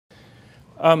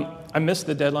I missed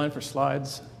the deadline for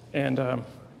slides, and I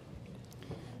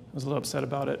was a little upset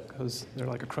about it because they're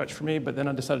like a crutch for me, but then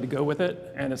I decided to go with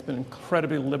it, and it's been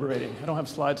incredibly liberating. I don't have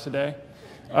slides today,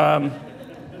 and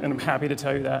I'm happy to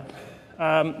tell you that.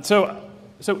 So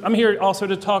I'm here also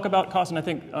to talk about cost, and I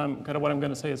think kind of what I'm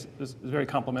going to say is very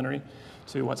complementary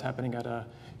to what's happening at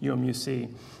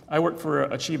UMUC. I work for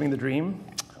Achieving the Dream.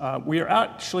 We are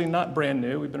actually not brand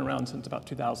new. We've been around since about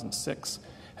 2006.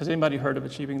 Has anybody heard of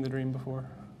Achieving the Dream before?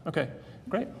 Okay,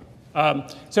 great.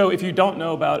 So if you don't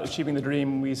know about Achieving the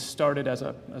Dream, we started as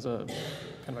a kind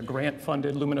of a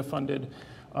grant-funded, Lumina-funded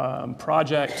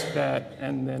project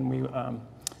and then we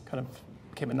kind of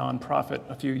became a nonprofit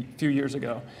a few years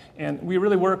ago. And we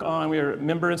really we are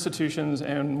member institutions,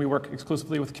 and we work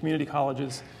exclusively with community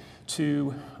colleges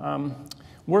to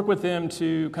work with them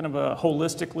to kind of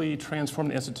holistically transform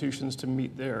the institutions to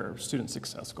meet their student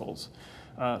success goals.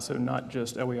 So not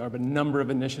just OER, but a number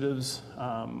of initiatives.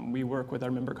 We work with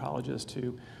our member colleges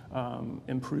to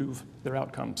improve their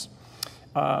outcomes.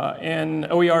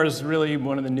 And OER is really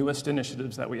one of the newest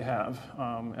initiatives that we have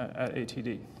at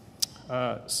ATD.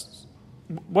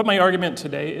 What my argument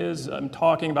today is, I'm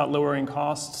talking about lowering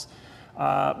costs,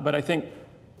 but I think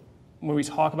when we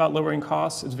talk about lowering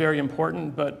costs, it's very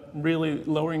important, but really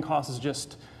lowering costs is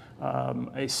just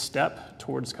a step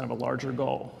towards kind of a larger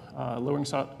goal. Lowering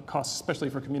costs, especially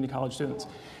for community college students,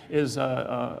 is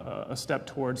a step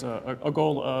towards a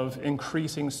goal of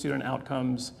increasing student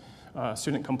outcomes,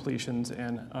 student completions,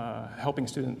 and helping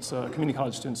students, community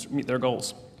college students, meet their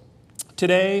goals.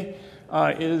 Today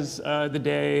is the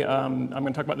day I'm going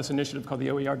to talk about this initiative called the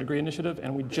OER Degree Initiative,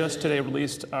 and we just today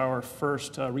released our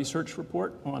first research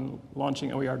report on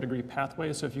launching OER degree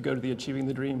pathways. So if you go to the Achieving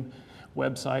the Dream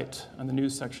website on the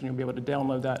news section, you'll be able to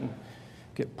download that and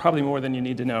get probably more than you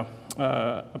need to know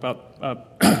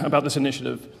about this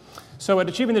initiative. So at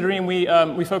Achieving the Dream,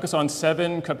 we focus on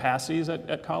 7 capacities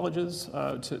at colleges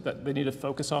that they need to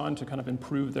focus on to kind of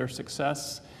improve their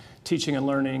success: teaching and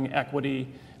learning, equity,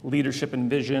 leadership and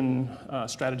vision,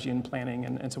 strategy and planning.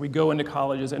 And so we go into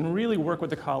colleges and really work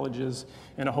with the colleges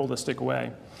in a holistic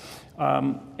way.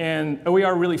 And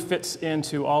OER really fits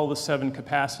into all the 7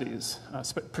 capacities,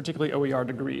 particularly OER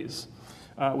degrees,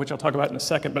 which I'll talk about in a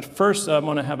second. But first, I'm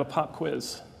going to have a pop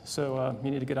quiz. So you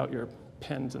need to get out your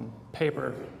pens and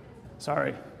paper.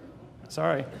 Sorry.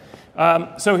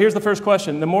 So here's the first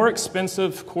question. The more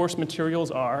expensive course materials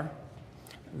are,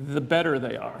 the better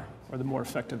they are, or the more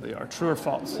effective they are. True or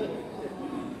false?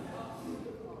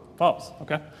 False,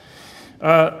 okay.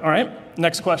 All right,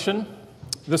 next question.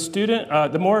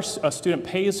 The more a student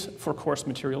pays for course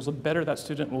materials, the better that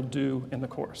student will do in the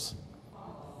course.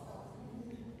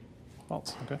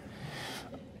 False, okay.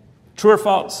 True or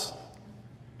false?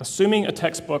 Assuming a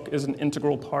textbook is an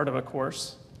integral part of a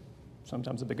course,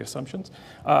 sometimes a big assumption,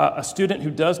 a student who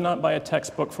does not buy a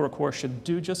textbook for a course should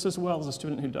do just as well as a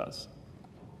student who does.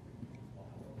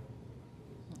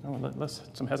 Oh, let's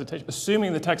some hesitation.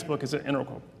 Assuming the textbook is an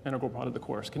integral part of the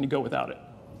course, can you go without it?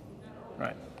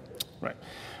 Right.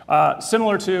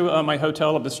 Similar to my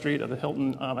hotel up the street at the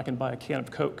Hilton, I can buy a can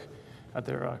of Coke at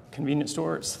their convenience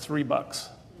store. It's $3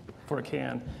 for a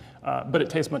can, but it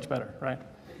tastes much better, right?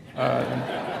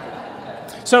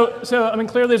 So I mean,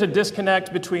 clearly there's a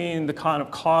disconnect between the kind of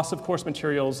cost of course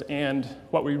materials and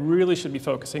what we really should be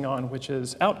focusing on, which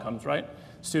is outcomes, right?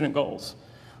 Student goals.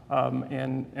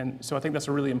 And so I think that's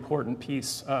a really important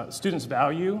piece. Students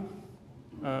value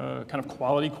kind of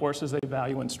quality courses. They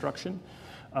value instruction.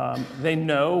 They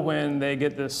know when they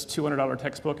get this $200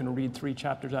 textbook and read 3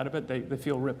 chapters out of it, they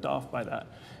feel ripped off by that.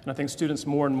 And I think students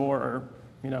more and more are,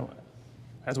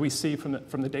 as we see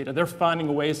from the data, they're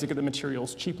finding ways to get the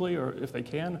materials cheaply, or if they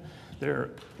can, they're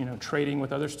trading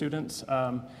with other students,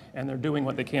 and they're doing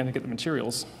what they can to get the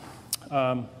materials.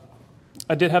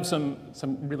 I did have some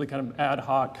really kind of ad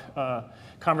hoc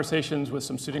conversations with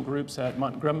some student groups at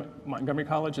Montgomery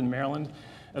College in Maryland,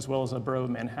 as well as a borough of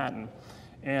Manhattan.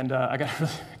 And I got a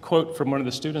quote from one of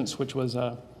the students, which was,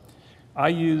 I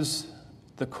use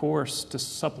the course to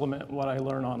supplement what I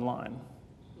learn online.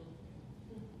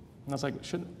 And I was like,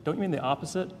 don't you mean the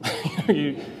opposite?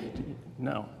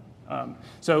 No.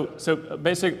 So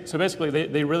basically,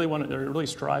 they're really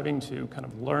striving to kind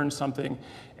of learn something,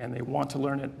 and they want to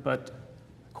learn it, but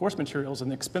course materials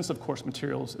and the expensive course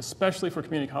materials, especially for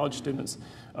community college students,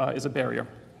 is a barrier.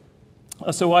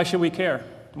 So why should we care?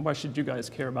 Why should you guys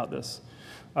care about this?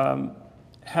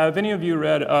 Have any of you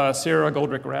read Sarah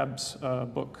Goldrick-Rabb's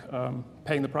book,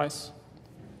 Paying the Price?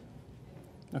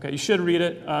 Okay, you should read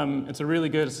it. It's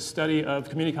a study of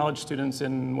community college students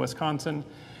in Wisconsin,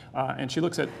 and she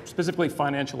looks at specifically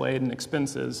financial aid and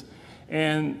expenses.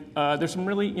 And there's some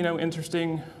really,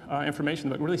 interesting information,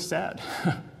 but really sad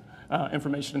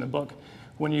information in the book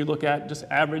when you look at just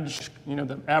average,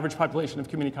 the average population of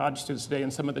community college students today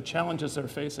and some of the challenges they're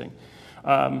facing.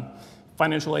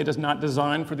 Financial aid is not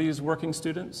designed for these working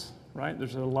students, right?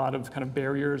 There's a lot of kind of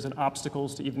barriers and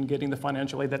obstacles to even getting the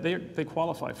financial aid that they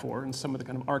qualify for, and some of the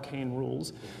kind of arcane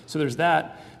rules. So there's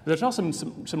that. But there's also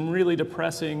some really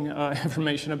depressing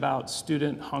information about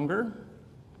student hunger,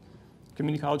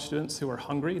 community college students who are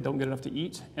hungry, don't get enough to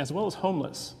eat, as well as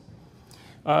homeless.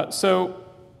 So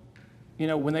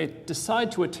when they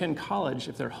decide to attend college,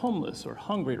 if they're homeless or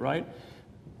hungry, right,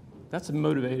 that's a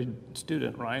motivated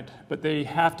student, right? But they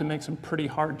have to make some pretty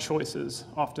hard choices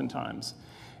oftentimes.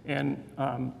 And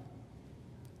I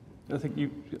think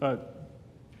you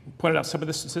pointed out some of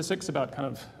the statistics about kind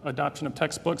of adoption of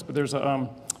textbooks, but there's a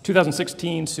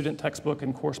 2016 student textbook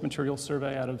and course material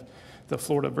survey out of the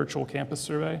Florida Virtual Campus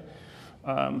Survey.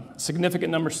 A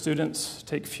significant number of students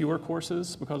take fewer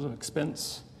courses because of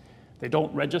expense. They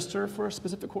don't register for a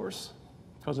specific course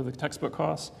because of the textbook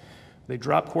costs. They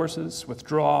drop courses,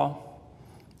 withdraw,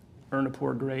 earn a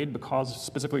poor grade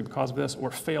specifically because of this, or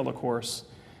fail a course,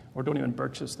 or don't even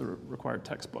purchase the required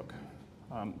textbook.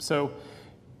 So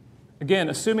again,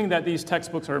 assuming that these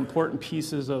textbooks are important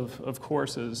pieces of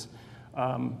courses,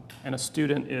 and a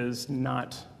student is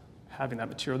not having that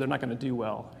material, they're not going to do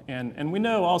well. And we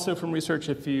know also from research,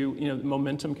 if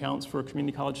momentum counts for a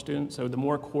community college student, so the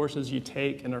more courses you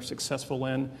take and are successful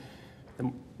in,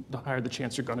 the higher the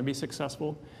chance you're going to be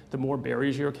successful. The more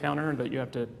barriers you encounter that you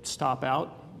have to stop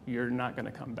out, you're not going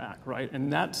to come back, right?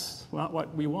 And that's not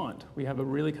what we want. We have a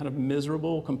really kind of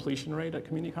miserable completion rate at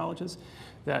community colleges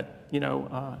that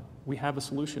we have a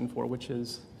solution for, which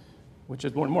is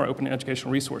more and more open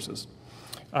educational resources.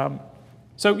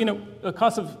 So the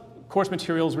cost of course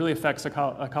materials really affects a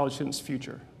college student's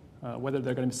future, whether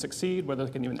they're going to succeed, whether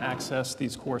they can even access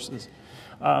these courses.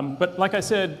 But like I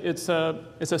said, it's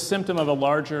a symptom of a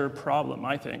larger problem,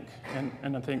 I think.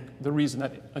 And I think the reason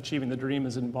that Achieving the Dream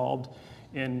is involved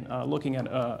in looking at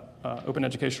open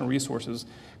educational resources,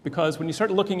 because when you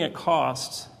start looking at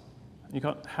costs,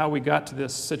 how we got to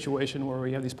this situation where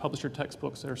we have these publisher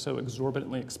textbooks that are so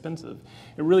exorbitantly expensive,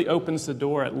 it really opens the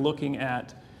door at looking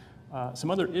at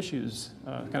some other issues,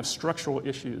 kind of structural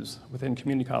issues within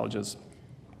community colleges.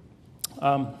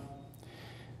 How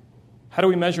do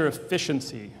we measure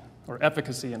efficiency or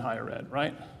efficacy in higher ed,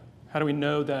 right? How do we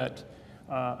know that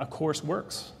a course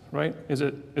works, right? Is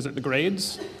it the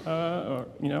grades,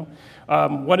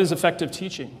 what is effective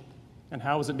teaching, and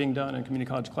how is it being done in community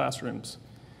college classrooms?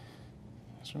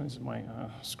 My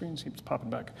screen keeps popping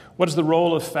back. What is the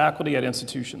role of faculty at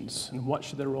institutions, and what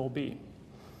should their role be?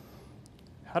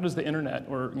 How does the internet,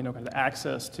 or kind of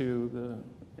access to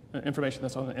the information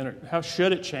that's on the internet, how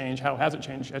should it change? How has it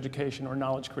changed education or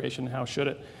knowledge creation? How should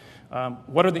it?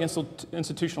 What are the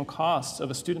institutional costs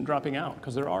of a student dropping out?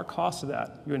 Because there are costs to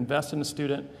that. You invest in a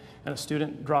student, and a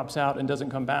student drops out and doesn't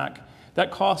come back.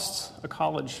 That costs a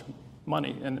college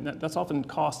money, and that's often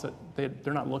costs that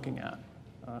they're not looking at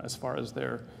as far as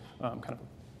their kind of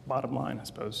bottom line, I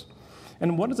suppose.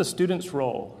 And what is a student's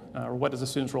role, or what does a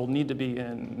student's role need to be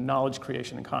in knowledge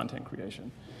creation and content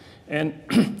creation?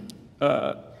 And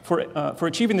for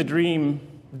Achieving the Dream,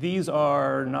 these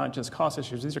are not just cost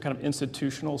issues, these are kind of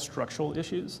institutional structural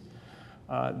issues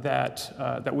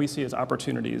that we see as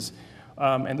opportunities.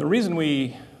 And the reason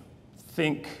we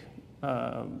think,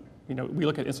 we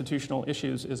look at institutional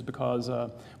issues is because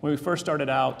when we first started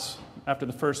out, after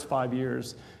the first 5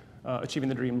 years, Achieving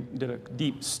the Dream did a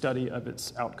deep study of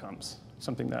its outcomes,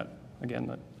 something that, again,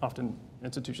 that often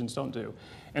institutions don't do,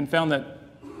 and found that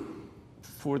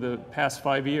for the past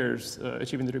 5 years,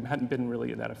 Achieving the Dream hadn't been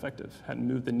really that effective, hadn't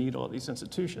moved the needle at these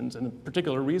institutions. And the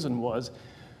particular reason was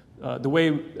the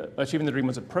way Achieving the Dream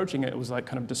was approaching it was like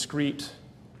kind of discrete,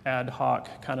 ad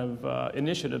hoc kind of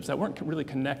initiatives that weren't really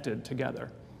connected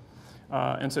together.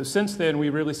 And so since then,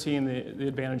 we've really seen the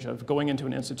advantage of going into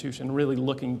an institution, really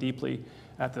looking deeply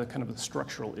at the kind of the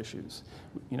structural issues.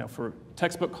 For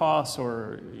textbook costs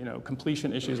or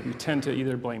completion issues, we tend to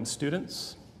either blame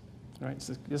students, right?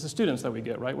 It's the students that we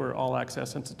get, right? We're all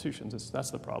access institutions. That's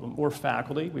the problem. Or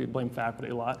faculty. We blame faculty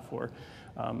a lot for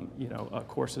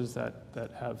courses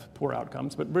that have poor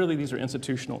outcomes. But really, these are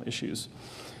institutional issues.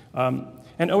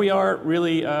 And OER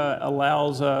really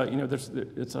allows,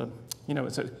 it's a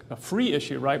free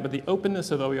issue, right? But the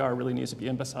openness of OER really needs to be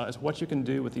emphasized. What you can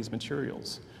do with these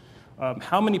materials.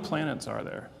 How many planets are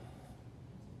there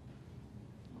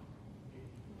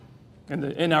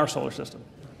in our solar system?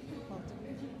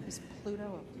 Is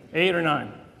Pluto 8 or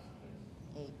 9?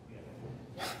 8.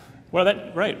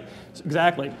 Well, right,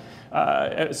 exactly.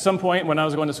 At some point when I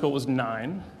was going to school it was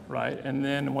 9, right? And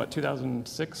then,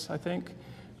 2006, I think,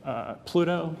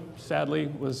 Pluto, sadly,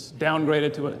 was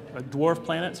downgraded to a dwarf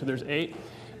planet, so there's 8.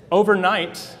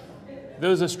 Overnight,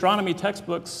 those astronomy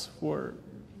textbooks were,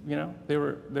 they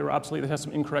were obsolete. They had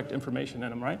some incorrect information in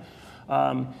them, right?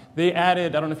 They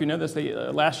added, I don't know if you know this,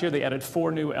 last year they added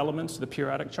 4 new elements to the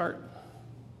periodic chart,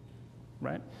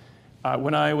 right?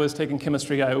 When I was taking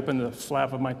chemistry, I opened the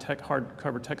flap of my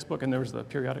hardcover textbook, and there was the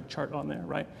periodic chart on there,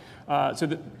 right?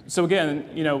 So again,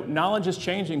 knowledge is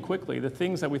changing quickly. The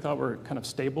things that we thought were kind of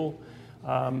stable,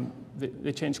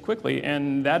 they change quickly,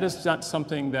 and that is not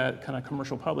something that kind of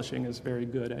commercial publishing is very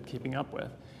good at keeping up with.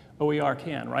 OER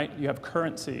can, right? You have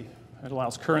currency. It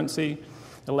allows currency.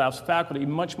 It allows faculty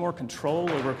much more control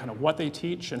over kind of what they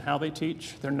teach and how they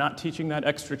teach. They're not teaching that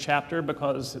extra chapter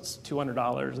because it's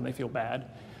 $200 and they feel bad.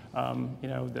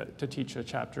 To teach a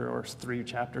chapter or 3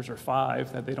 chapters or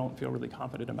 5 that they don't feel really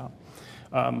confident about.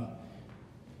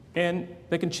 And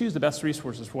they can choose the best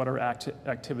resources for whatever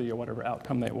activity or whatever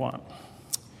outcome they want.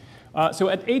 So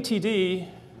at ATD,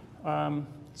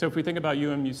 so if we think about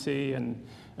UMUC and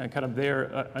kind of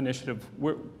their initiative,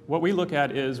 what we look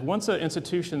at is once an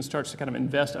institution starts to kind of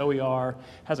invest OER,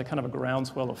 has a kind of a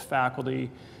groundswell of faculty,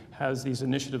 has these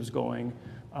initiatives going,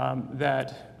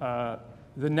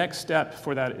 the next step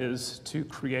for that is to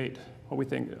create what we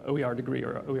think OER degree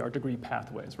or OER degree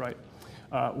pathways, right?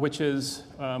 Which is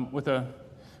with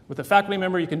a faculty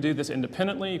member, you can do this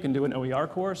independently. You can do an OER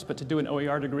course, but to do an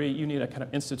OER degree, you need a kind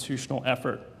of institutional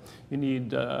effort. You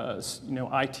need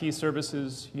IT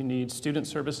services. You need student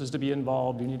services to be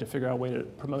involved. You need to figure out a way to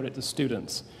promote it to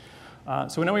students.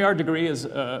 So an OER degree is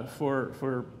for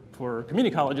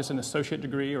community colleges, an associate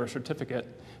degree or a certificate.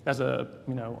 As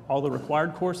all the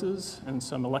required courses and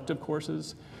some elective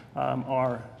courses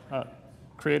are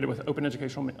created with open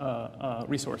educational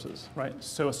resources, right?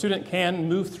 So a student can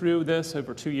move through this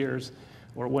over 2 years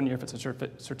or 1 year if it's a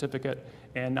certificate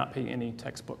and not pay any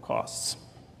textbook costs.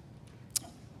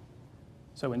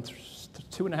 So in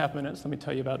 2.5 minutes, let me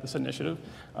tell you about this initiative.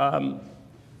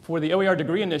 For the OER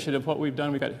degree initiative, what we've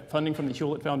done, we've got funding from the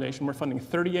Hewlett Foundation. We're funding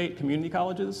 38 community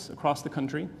colleges across the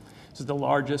country. This is the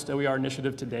largest OER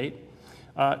initiative to date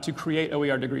to create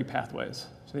OER degree pathways.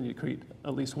 So they need to create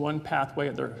at least one pathway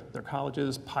at their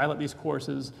colleges, pilot these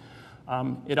courses.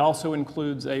 It also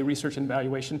includes a research and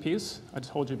evaluation piece. I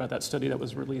told you about that study that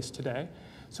was released today.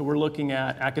 So we're looking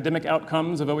at academic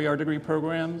outcomes of OER degree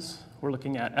programs. We're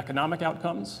looking at economic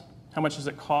outcomes. How much does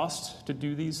it cost to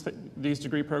do these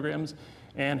degree programs?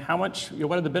 And how much,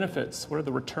 what are the benefits? What are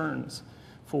the returns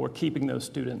for keeping those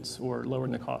students or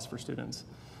lowering the cost for students?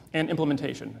 And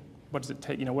implementation. What does it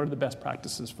take? What are the best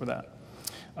practices for that?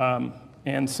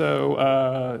 And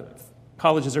so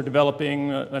colleges are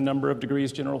developing a number of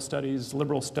degrees: general studies,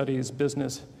 liberal studies,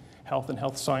 business, health, and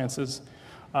health sciences.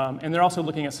 And they're also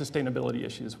looking at sustainability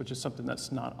issues, which is something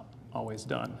that's not always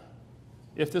done.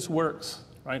 If this works,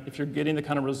 right, if you're getting the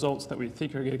kind of results that we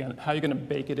think you're getting, how are you going to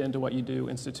bake it into what you do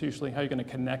institutionally? How are you going to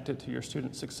connect it to your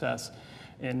student success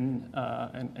and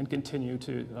continue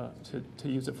to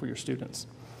use it for your students?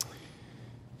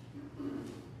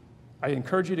 I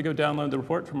encourage you to go download the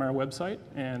report from our website.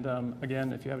 And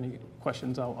again, if you have any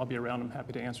questions, I'll be around. I'm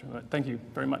happy to answer them. Thank you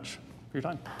very much for your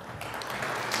time.